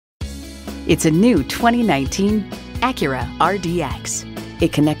It's a new 2019 Acura RDX.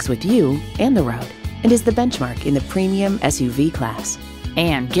 It connects with you and the road and is the benchmark in the premium SUV class.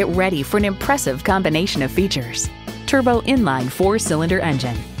 And get ready for an impressive combination of features: turbo inline 4-cylinder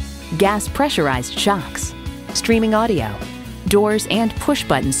engine, gas pressurized shocks, streaming audio, doors and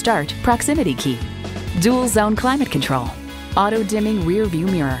push-button start proximity key, dual zone climate control, auto dimming rear view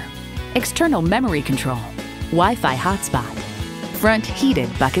mirror, external memory control, Wi-Fi hotspot, front heated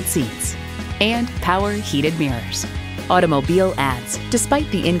bucket seats, and power heated mirrors. Automobile adds, despite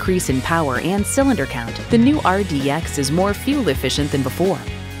the increase in power and cylinder count, the new RDX is more fuel efficient than before.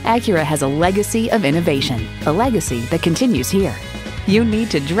 Acura has a legacy of innovation, a legacy that continues here. You need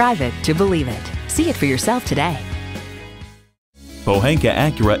to drive it to believe it. See it for yourself today. Pohanka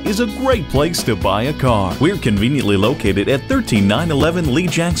Acura is a great place to buy a car. We're conveniently located at 13911 Lee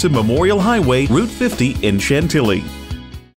Jackson Memorial Highway, Route 50 in Chantilly.